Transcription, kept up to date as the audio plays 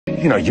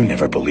You know, you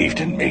never believed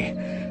in me.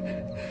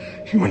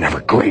 You were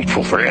never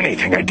grateful for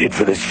anything I did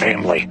for this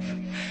family.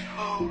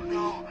 Oh,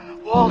 no.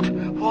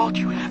 Walt,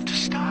 you have to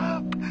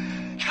stop.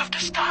 You have to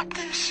stop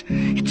this.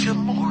 It's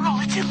immoral.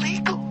 It's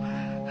illegal.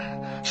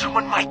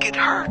 Someone might get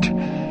hurt.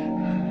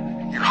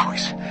 You're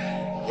always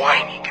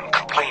whining and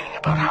complaining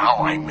about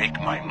how I make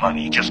my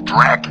money, just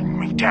dragging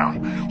me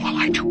down while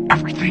I do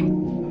everything.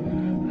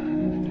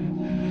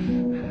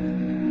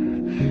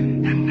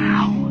 And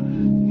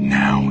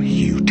now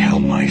you tell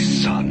my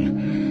son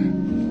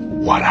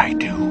what I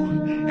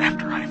do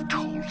after I've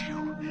told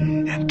you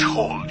and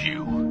told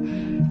you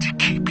to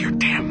keep your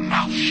damn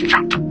mouth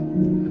shut.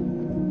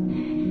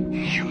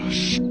 You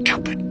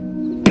stupid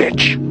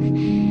bitch.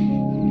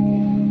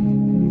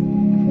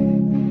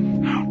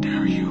 How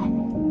dare you?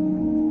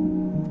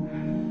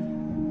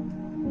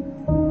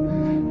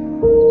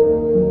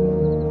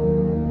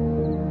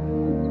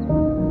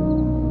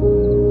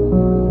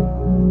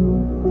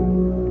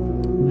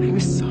 I'm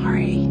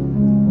sorry.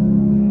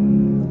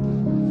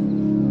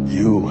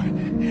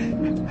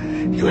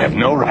 You have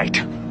no right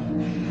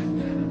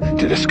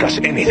to discuss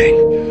anything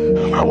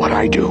about what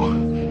I do.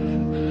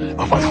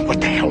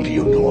 What the hell do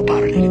you know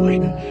about it anyway?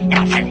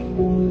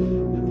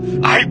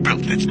 Nothing. I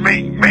built this.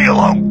 Me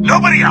alone.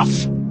 Nobody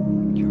else.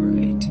 You're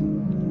right.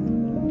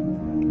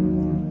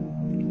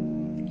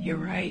 You're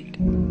right.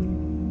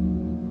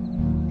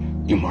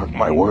 You mark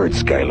my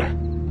words, Skylar.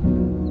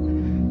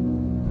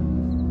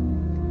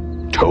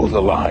 Toe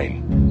the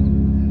line,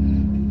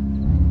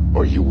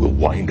 or you will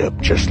wind up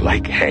just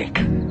like Hank.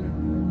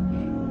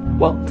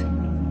 Walt,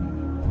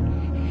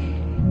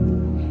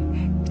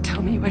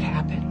 tell me what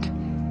happened.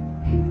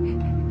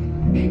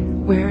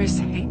 Where is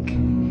Hank?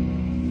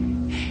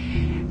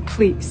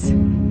 Please.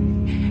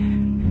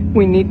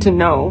 We need to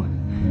know.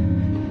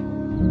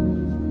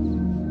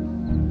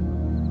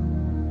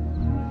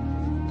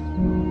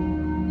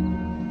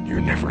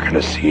 You're never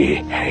gonna see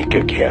Hank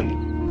again.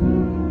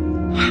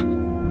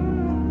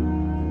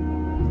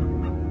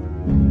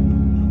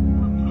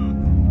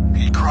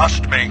 He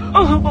crossed me.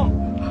 Oh.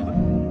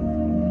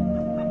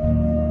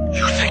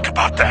 You think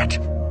about that.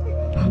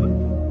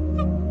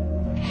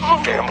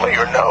 Family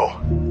or no?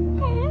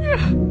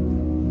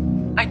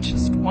 I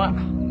just want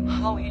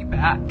Holly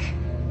back.